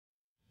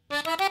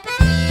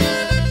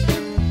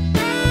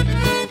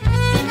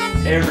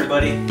Hey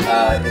everybody,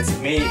 it's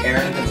me,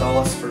 Aaron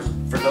Gonzalez. For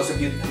those of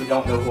you who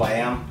don't know who I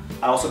am,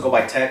 I also go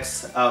by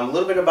Tex. A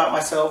little bit about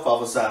myself. I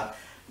was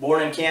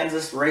born in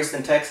Kansas, raised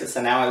in Texas,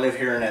 and now I live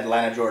here in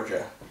Atlanta,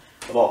 Georgia,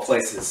 of all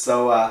places.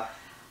 So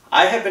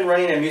I have been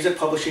running a music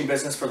publishing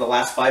business for the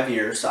last 5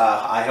 years.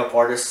 I help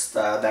artists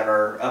that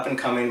are up and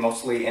coming,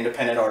 mostly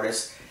independent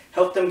artists,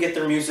 help them get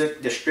their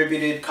music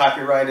distributed,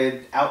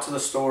 copyrighted, out to the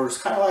stores,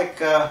 kind of like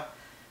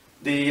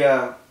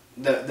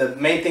the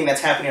main thing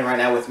that's happening right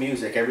now with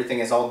music. Everything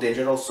is all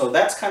digital, so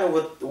that's kind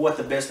of what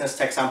the business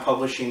Tex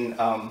Publishing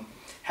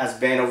has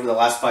been over the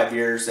last 5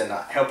 years, and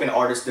helping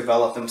artists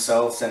develop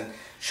themselves and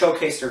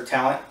showcase their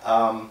talent.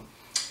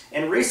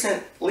 And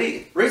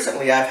recently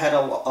I've had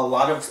a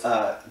lot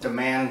of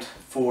demand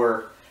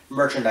for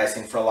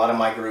merchandising for a lot of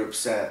my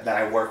groups that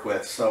I work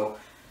with. So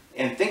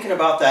in thinking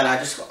about that,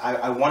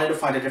 I wanted to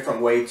find a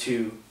different way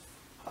to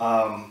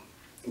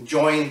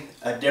join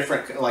a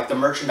different, like the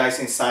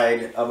merchandising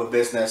side of a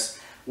business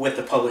with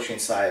the publishing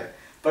side,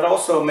 but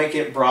also make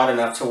it broad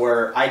enough to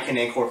where I can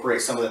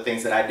incorporate some of the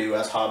things that I do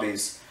as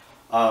hobbies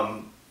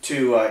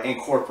to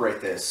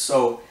incorporate this.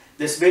 So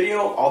this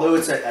video, although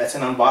it's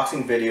an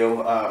unboxing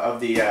video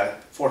of the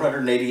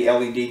 480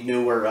 LED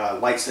Neewer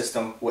light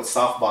system with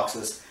soft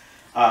boxes,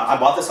 I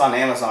bought this on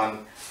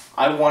Amazon.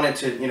 I wanted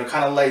to,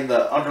 kind of lay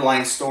the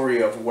underlying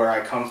story of where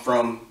I come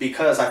from,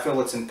 because I feel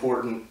it's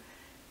important.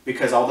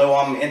 Because although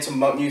I'm into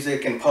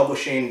music and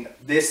publishing,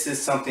 this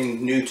is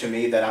something new to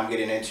me that I'm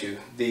getting into.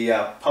 The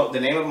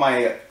name of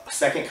my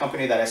second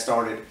company that I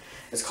started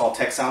is called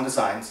Tex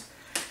Designs,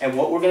 and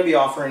what we're going to be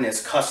offering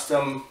is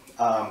custom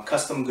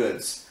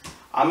goods.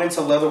 I'm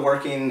into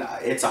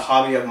leatherworking. It's a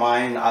hobby of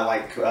mine. I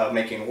like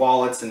making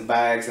wallets and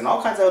bags and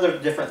all kinds of other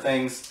different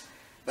things.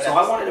 So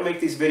I wanted to make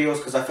these videos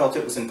because I felt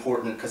it was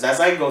important. Because as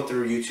I go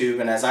through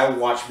YouTube and as I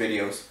watch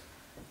videos,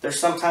 there's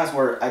sometimes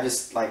where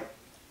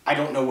I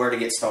don't know where to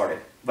get started,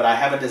 but I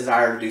have a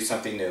desire to do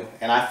something new.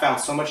 And I found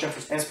so much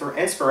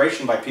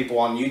inspiration by people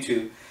on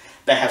YouTube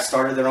that have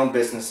started their own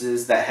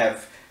businesses, that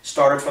have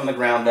started from the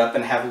ground up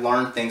and have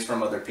learned things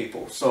from other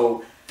people.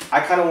 So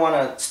I kind of want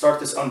to start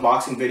this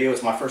unboxing video.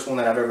 It's my first one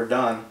that I've ever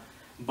done,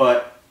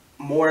 but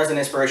more as an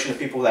inspiration to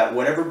people that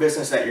whatever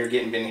business that you're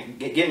getting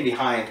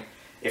behind,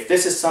 if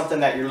this is something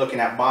that you're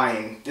looking at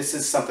buying, this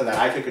is something that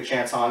I took a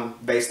chance on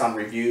based on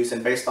reviews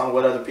and based on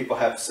what other people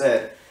have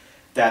said,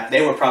 that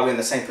they were probably in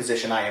the same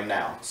position I am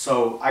now.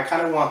 So I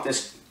kind of want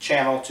this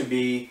channel to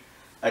be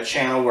a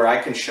channel where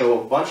I can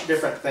show a bunch of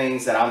different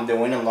things that I'm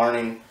doing and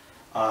learning,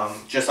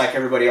 just like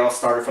everybody else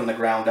started from the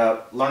ground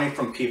up, learning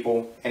from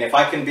people. And if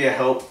I can be a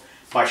help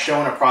by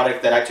showing a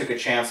product that I took a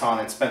chance on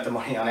and spent the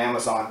money on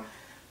Amazon,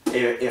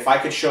 if I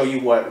could show you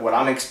what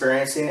I'm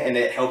experiencing and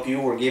it help you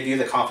or give you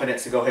the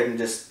confidence to go ahead and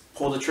just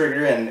pull the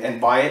trigger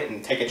and buy it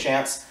and take a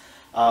chance,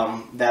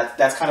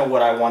 that's kind of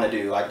what I want to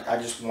do. I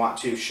just want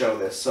to show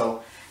this.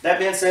 So that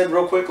being said,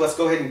 real quick, let's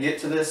go ahead and get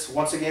to this.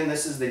 Once again,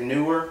 this is the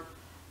Neewer.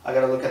 I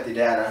got to look at the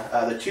data.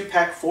 The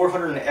 2-pack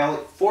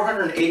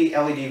 480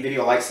 LED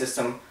video light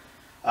system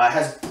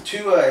has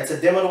two. It's a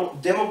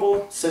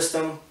dimmable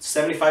system,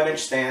 75-inch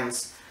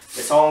stands.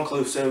 It's all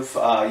inclusive.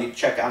 You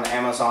check on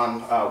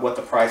Amazon what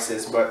the price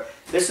is, but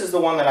this is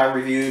the one that I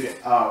reviewed,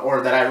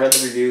 or that I read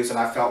the reviews, and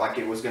I felt like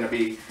it was going to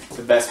be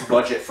the best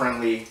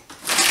budget-friendly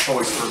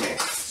choice for me.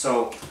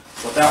 So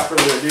without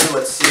further ado,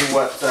 let's see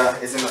what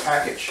is in the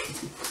package.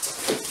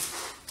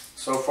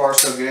 So far,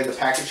 so good. The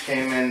package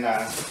came in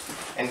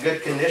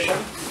good condition.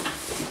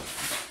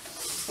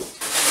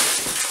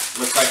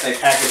 Looks like they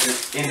packaged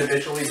it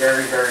individually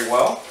very, very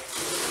well.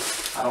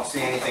 I don't see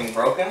anything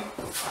broken.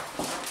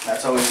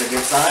 That's always a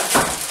good sign.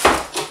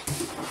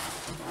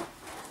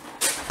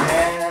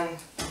 And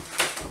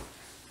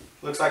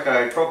looks like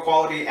a pro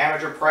quality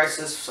amateur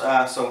prices.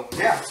 So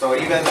yeah, so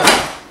even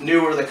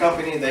Neewer, the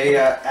company, they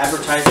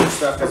advertise their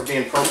stuff as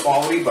being pro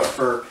quality, but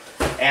for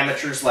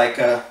amateurs like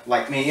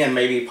me and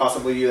maybe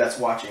possibly you that's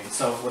watching.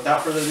 So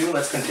without further ado,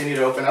 let's continue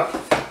to open up.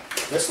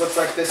 This looks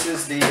like this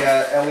is the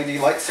LED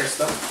light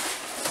system.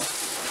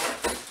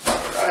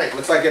 Alright,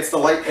 looks like it's the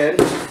light head.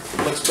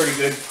 Looks pretty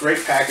good.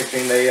 Great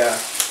packaging. They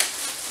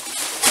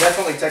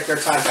definitely take their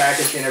time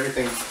packaging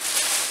everything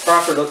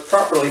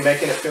properly,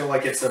 making it feel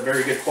like it's a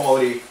very good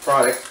quality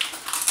product.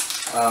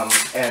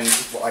 And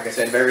like I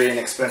said, very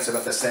inexpensive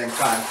at the same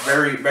time.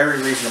 Very,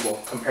 very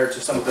reasonable compared to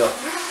some of the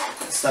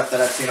stuff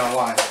that I've seen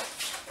online.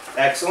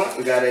 Excellent.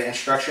 We got an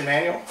instruction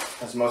manual.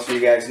 As most of you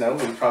guys know,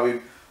 we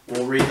probably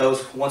will read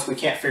those once we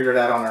can't figure it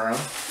out on our own.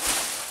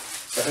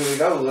 So here we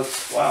go.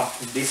 Looks, wow,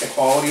 decent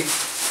quality.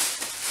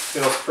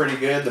 Feels pretty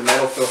good. The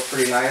metal feels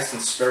pretty nice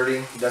and sturdy.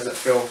 It doesn't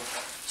feel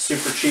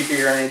super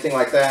cheapy or anything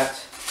like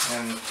that.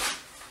 And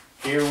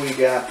here we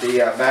got the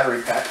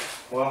battery pack.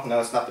 Well, no,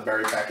 it's not the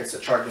battery pack. It's a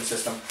charging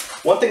system.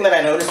 One thing that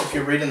I noticed if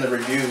you're reading the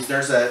reviews,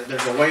 there's a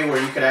way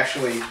where you could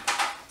actually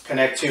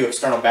connect to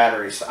external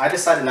batteries. I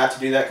decided not to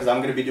do that because I'm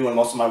going to be doing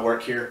most of my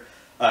work here.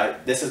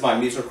 This is my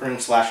music room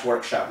 /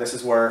 workshop. This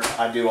is where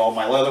I do all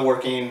my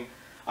leatherworking.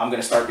 I'm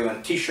going to start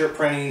doing t-shirt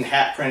printing,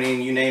 hat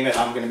printing, you name it.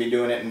 I'm going to be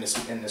doing it in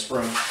this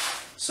room.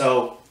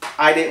 So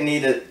I didn't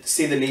need to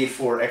see the need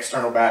for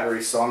external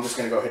batteries, so I'm just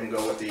going to go ahead and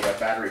go with the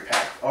battery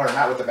pack, or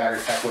not with the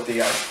battery pack, with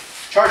the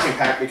charging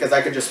pack, because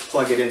I could just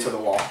plug it into the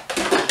wall.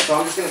 So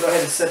I'm just going to go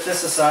ahead and set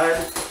this aside.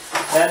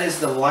 That is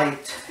the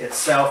light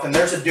itself, and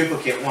there's a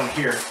duplicate one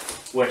here,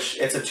 which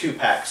it's a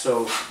 2-pack,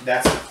 so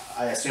that's,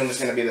 I assume, is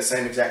going to be the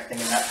same exact thing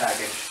in that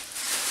package.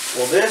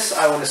 Well, this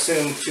I would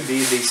assume to be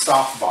the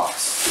soft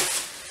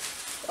box.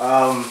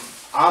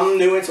 I'm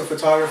new into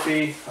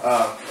photography,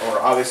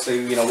 or obviously,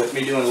 you know, with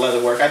me doing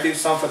leather work, I do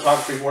some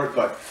photography work,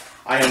 but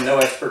I am no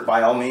expert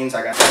by all means.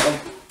 I got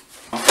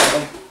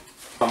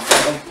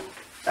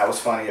that was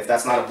funny. If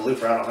that's not a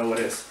blooper, I don't know what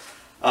is.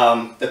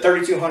 The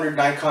 3200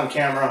 Nikon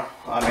camera,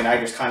 I mean, I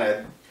just kind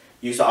of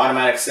use the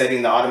automatic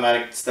setting, the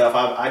automatic stuff.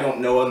 I don't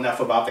know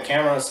enough about the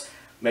cameras.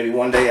 Maybe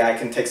one day I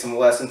can take some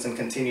lessons and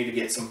continue to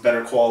get some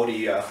better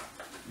quality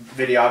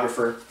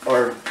videographer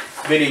or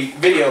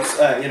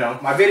videos. You know,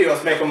 my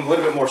videos make them a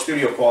little bit more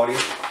studio quality.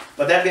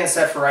 But that being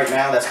said, for right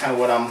now, that's kind of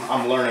what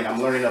I'm learning.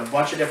 I'm learning a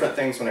bunch of different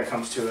things when it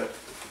comes to it.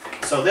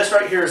 So this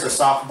right here is a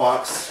soft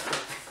box.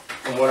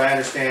 From what I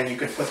understand, you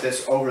could put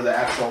this over the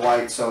actual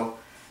light. So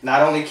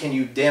not only can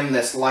you dim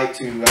this light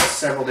to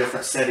several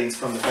different settings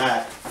from the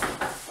back,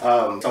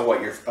 so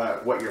what you're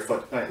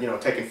you know,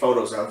 taking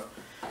photos of,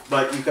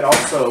 but you could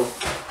also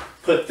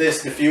put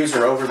this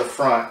diffuser over the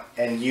front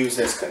and use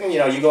this. You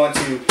know, you go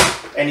into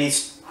any,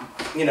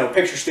 you know,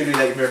 picture studio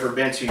that you've ever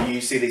been to,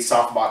 you see these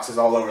soft boxes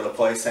all over the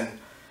place, and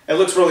it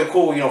looks really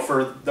cool. You know,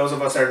 for those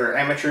of us that are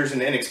amateurs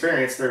and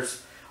inexperienced,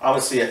 there's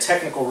obviously a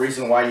technical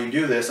reason why you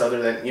do this,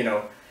 other than, you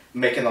know,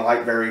 making the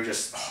light very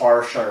just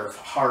harsh or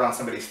hard on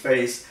somebody's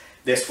face.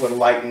 This would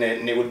lighten it,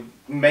 and it would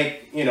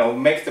make, you know,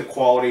 make the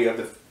quality of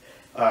the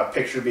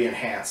picture be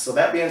enhanced. So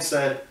that being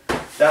said,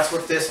 that's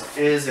what this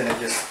is, and it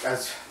just,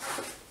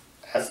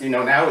 as you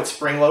know, now it's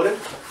spring loaded.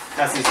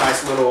 Has these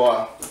nice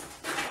little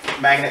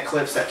magnet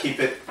clips that keep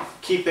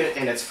it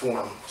in its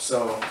form.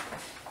 So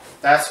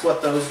that's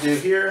what those do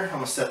here. I'm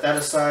gonna set that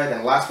aside,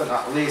 and last but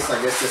not least, I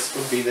guess this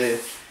would be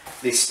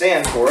the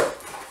stand for it.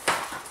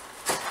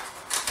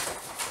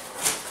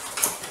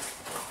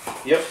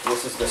 Yep,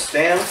 this is the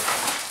stand.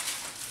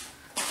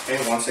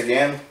 Okay, once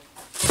again,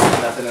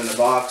 nothing in the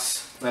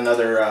box.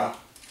 Another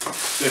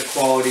good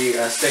quality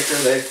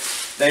sticker.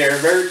 They are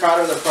very proud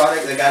of the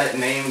product. They got it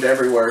named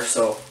everywhere.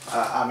 So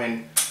I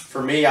mean,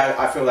 for me,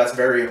 I feel that's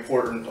very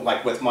important.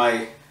 Like with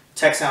my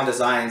Tech Sound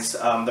Designs,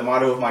 the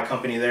motto of my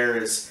company there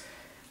is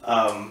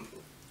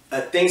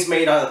things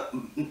made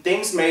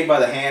by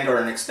the hand are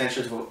an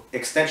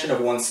extension of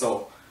one's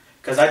soul.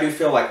 Because I do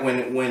feel like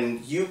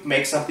when you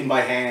make something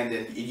by hand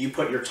and you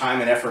put your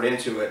time and effort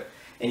into it,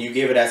 and you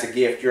give it as a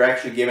gift, you're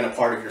actually giving a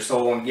part of your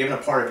soul and giving a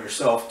part of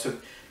yourself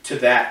to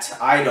that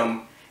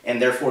item, and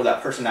therefore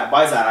that person that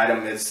buys that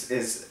item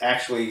is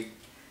actually,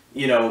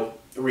 you know,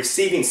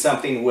 receiving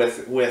something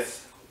with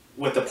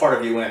the part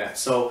of you in it.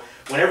 So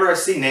whenever I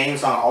see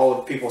names on all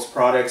of people's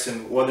products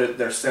and whether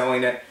they're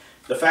selling it,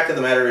 the fact of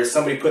the matter is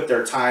somebody put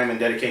their time and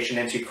dedication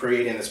into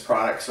creating this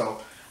product. So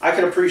I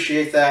could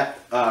appreciate that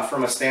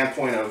from a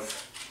standpoint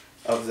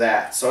of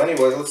that. So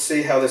anyways, let's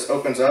see how this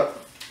opens up.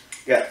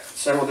 Got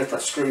several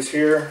different screws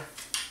here.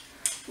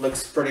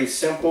 Looks pretty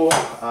simple.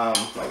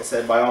 Like I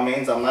said, by all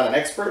means, I'm not an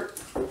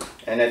expert,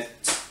 and it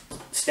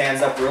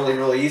stands up really,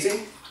 really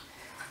easy.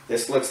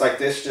 This looks like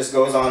this just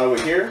goes on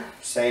over here.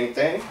 Same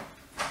thing.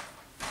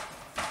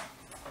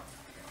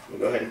 We'll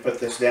go ahead and put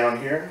this down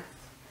here,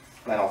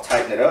 and then I'll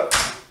tighten it up.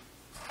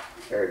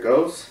 There it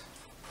goes.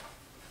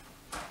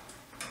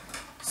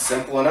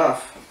 Simple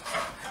enough.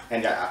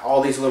 And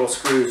all these little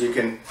screws, you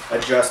can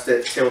adjust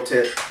it, tilt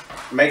it,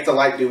 make the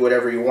light do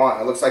whatever you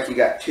want. It looks like you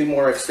got two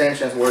more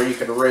extensions where you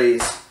could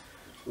raise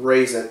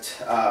it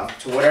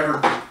to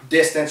whatever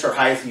distance or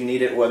height you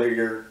need it, whether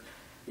you're,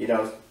 you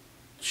know,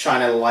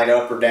 shining the light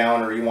up or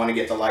down, or you want to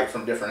get the light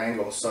from different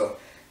angles. So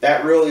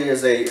that really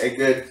is a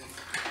good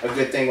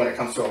thing when it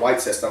comes to a light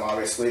system,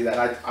 obviously,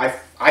 that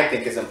I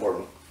think is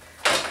important.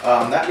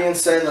 That being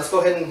said, let's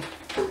go ahead and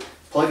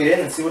plug it in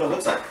and see what it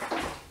looks like,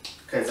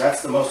 because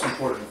that's the most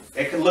important.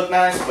 It can look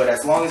nice, but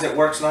as long as it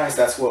works nice,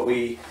 that's what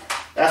we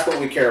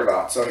care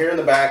about. So here in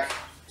the back,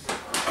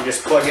 you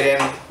just plug it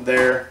in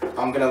there.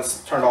 I'm gonna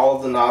turn all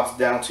of the knobs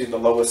down to the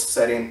lowest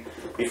setting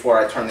before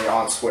I turn the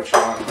on switch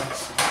on.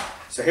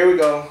 So here we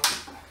go.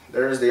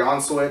 There's the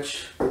on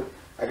switch.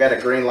 I got a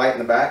green light in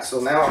the back, so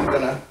now I'm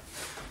gonna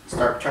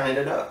start turning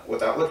it up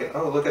without looking.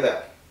 Oh, look at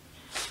that.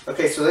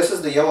 Okay, so this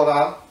is the yellow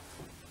knob.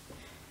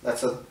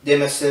 That's a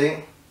dimmest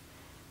setting,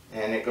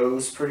 and it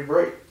goes pretty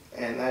bright,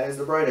 and that is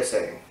the brightest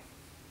setting.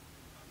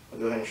 I'll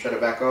go ahead and shut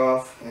it back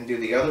off and do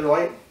the other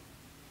light.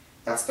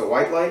 That's the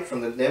white light,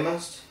 from the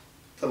dimmest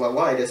to the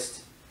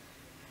lightest.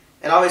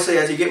 And obviously,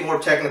 as you get more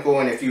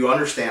technical, and if you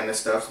understand this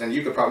stuff, then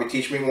you could probably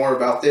teach me more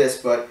about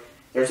this, but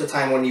there's a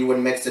time when you would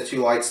mix the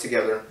two lights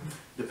together,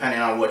 depending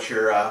on what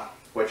you're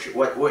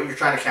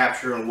trying to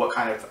capture and what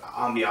kind of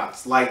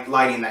ambiance,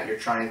 lighting that you're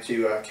trying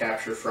to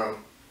capture from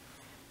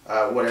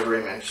whatever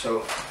image.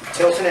 So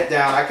tilting it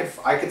down,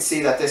 I could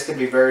see that this could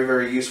be very,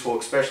 very useful,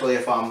 especially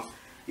if I'm,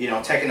 you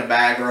know, taking a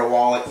bag or a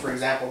wallet, for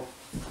example.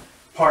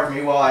 pardon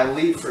me while I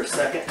leave for a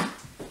second.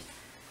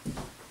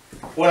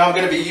 What I'm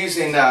going to be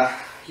using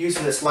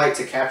this light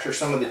to capture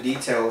some of the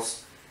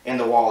details in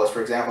the wallets.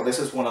 For example, this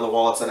is one of the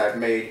wallets that I've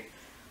made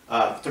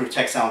through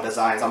Tech Sound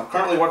Designs. I'm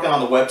currently working on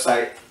the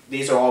website.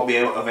 These are all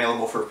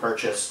available for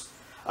purchase.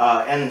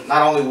 And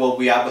not only will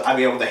I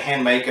be able to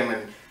hand make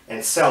them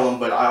and sell them,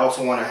 but I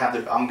also want to have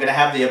I'm going to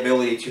have the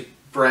ability to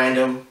brand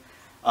them,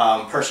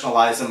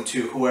 personalize them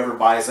to whoever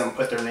buys them,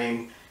 put their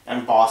name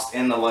embossed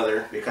in the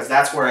leather, because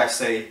that's where I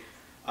say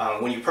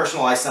when you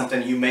personalize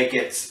something, you make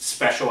it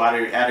special out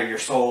of your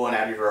soul and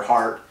out of your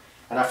heart,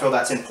 and I feel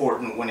that's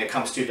important when it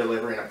comes to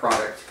delivering a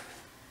product.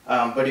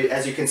 But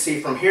as you can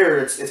see from here,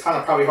 it's kind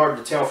of probably hard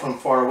to tell from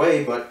far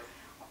away, but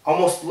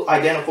almost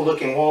identical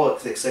looking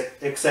wallets,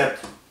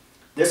 except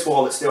this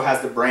wallet still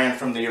has the brand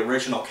from the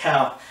original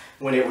cow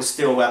when it was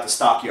still at the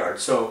stockyard.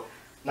 So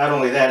not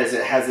only that, is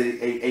it has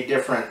a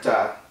different,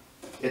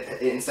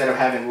 instead of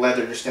having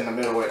leather just in the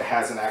middle, it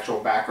has an actual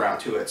background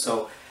to it.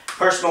 So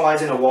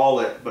personalizing a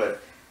wallet,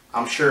 but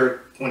I'm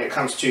sure when it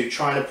comes to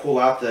trying to pull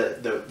out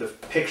the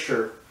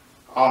picture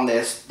on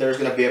this, there's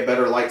going to be a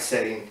better light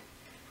setting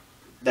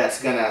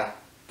that's gonna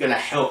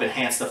help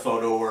enhance the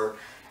photo, or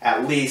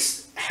at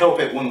least help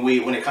it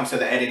when it comes to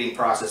the editing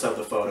process of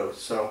the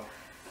photos. So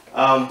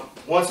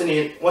once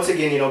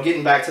again, you know,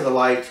 getting back to the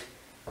light,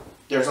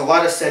 there's a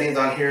lot of settings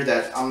on here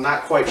that I'm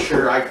not quite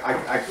sure.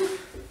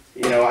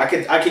 You know, I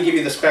could give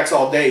you the specs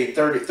all day,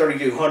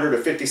 3200 to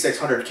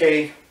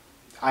 5600K.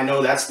 I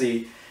know that's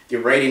the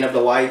rating of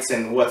the lights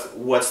and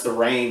what's the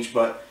range,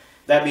 but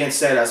that being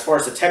said, as far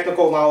as the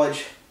technical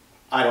knowledge,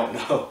 I don't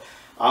know.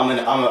 I'm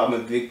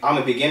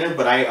a beginner,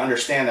 but I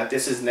understand that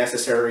this is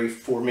necessary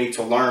for me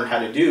to learn how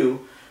to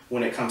do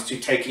when it comes to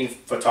taking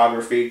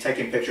photography,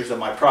 taking pictures of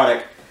my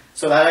product,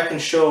 so that I can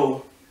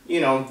show,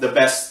 you know, the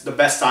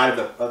best side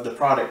of the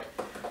product.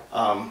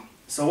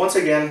 So once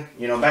again,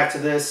 you know, back to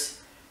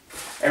this,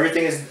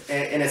 everything is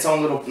in its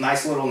own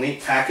nice little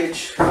neat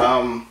package.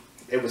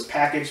 It was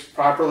packaged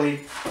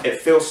properly.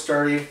 It feels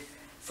sturdy.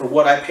 For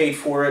what I paid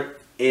for it,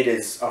 it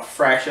is a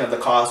fraction of the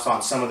cost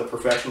on some of the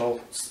professional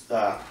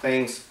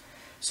things.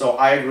 So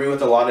I agree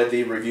with a lot of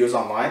the reviews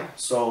online.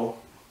 So,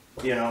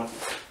 you know,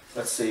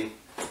 let's see.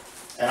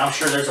 And I'm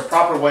sure there's a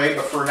proper way,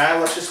 but for now,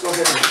 let's just go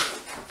ahead and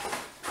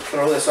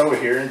throw this over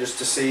here and just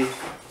to see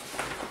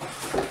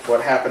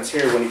what happens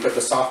here when you put the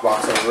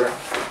softbox over it.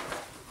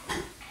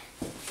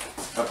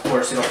 Of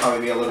course, it'll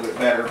probably be a little bit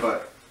better,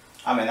 but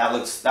I mean, that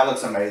looks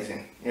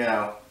amazing. You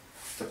know,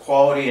 the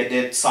quality, it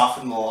did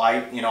soften the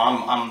light. You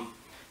know,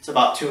 it's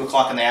about 2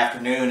 o'clock in the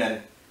afternoon,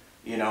 and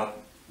you know,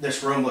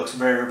 this room looks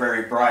very,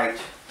 very bright.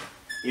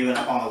 Even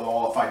up on the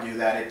wall, if I do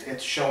that,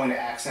 it's showing the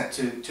accent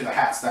to the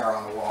hats that are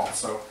on the wall.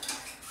 So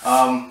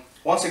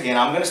once again,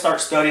 I'm going to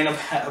start studying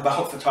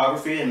about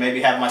photography, and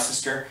maybe have my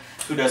sister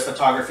who does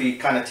photography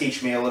kind of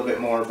teach me a little bit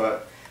more.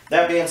 But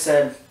that being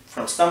said,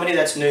 from somebody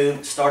that's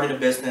new, started a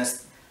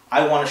business,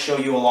 I want to show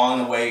you along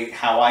the way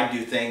how I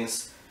do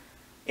things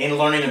in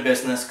learning a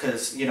business,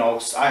 because, you know,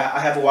 I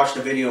have watched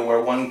a video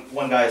where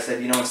one guy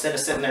said, you know, instead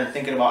of sitting there and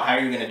thinking about how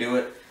you're going to do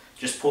it,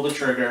 just pull the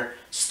trigger,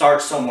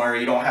 start somewhere.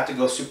 You don't have to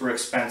go super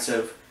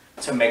expensive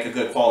to make a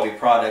good quality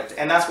product.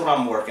 And that's what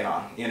I'm working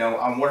on. You know,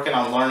 I'm working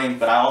on learning,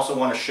 but I also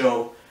want to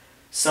show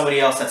somebody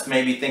else that's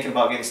maybe thinking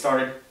about getting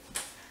started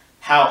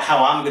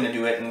how I'm going to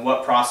do it, and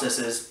what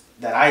processes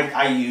that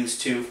I use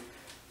to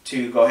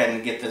go ahead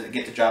and get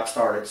the job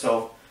started.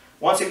 So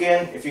once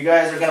again, if you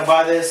guys are going to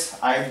buy this,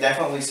 I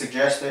definitely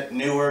suggest it.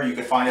 Neewer, you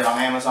can find it on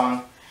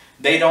Amazon.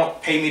 They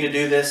don't pay me to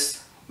do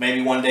this.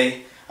 Maybe one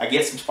day I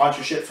get some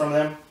sponsorship from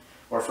them,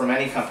 or from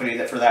any company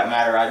that, for that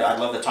matter. I'd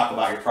love to talk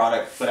about your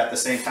product, but at the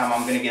same time,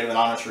 I'm going to give an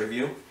honest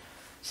review.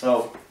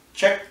 So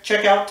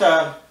check out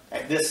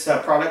this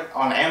product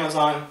on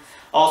Amazon.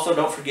 Also,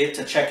 don't forget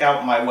to check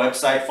out my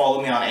website.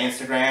 Follow me on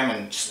Instagram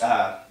and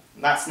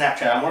not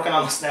Snapchat. I'm working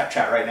on the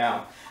Snapchat right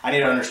now. I need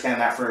to understand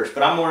that first,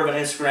 but I'm more of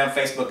an Instagram,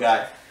 Facebook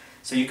guy.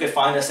 So you can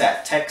find us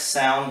at Tech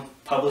Sound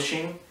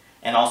Publishing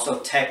and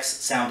also Tech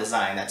Sound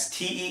Design. That's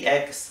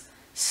TEX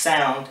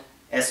Sound,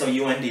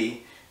 SOUND,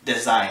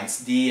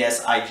 Designs,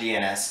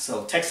 DESIGNS.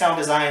 So Tech Sound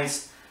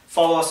Designs.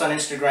 Follow us on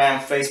Instagram,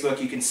 Facebook.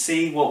 You can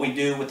see what we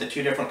do with the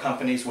two different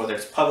companies, whether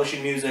it's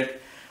publishing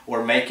music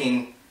or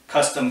making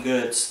custom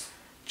goods.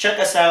 Check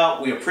us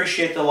out. We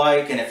appreciate the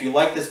like, and if you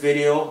like this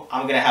video,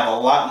 I'm going to have a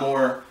lot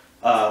more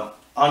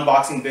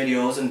unboxing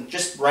videos and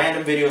just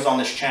random videos on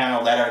this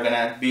channel that are going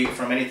to be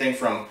from anything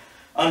from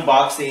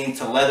unboxing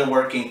to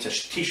leatherworking to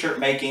t-shirt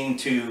making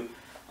to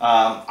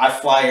I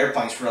fly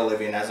airplanes for a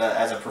living as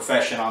a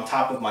profession on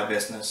top of my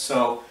business.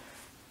 So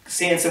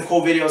seeing some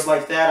cool videos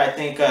like that, I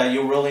think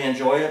you'll really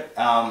enjoy it.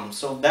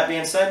 So that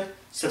being said,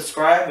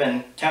 subscribe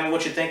and tell me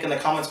what you think in the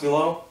comments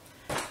below.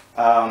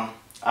 I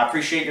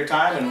appreciate your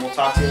time, and we'll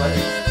talk to you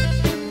later.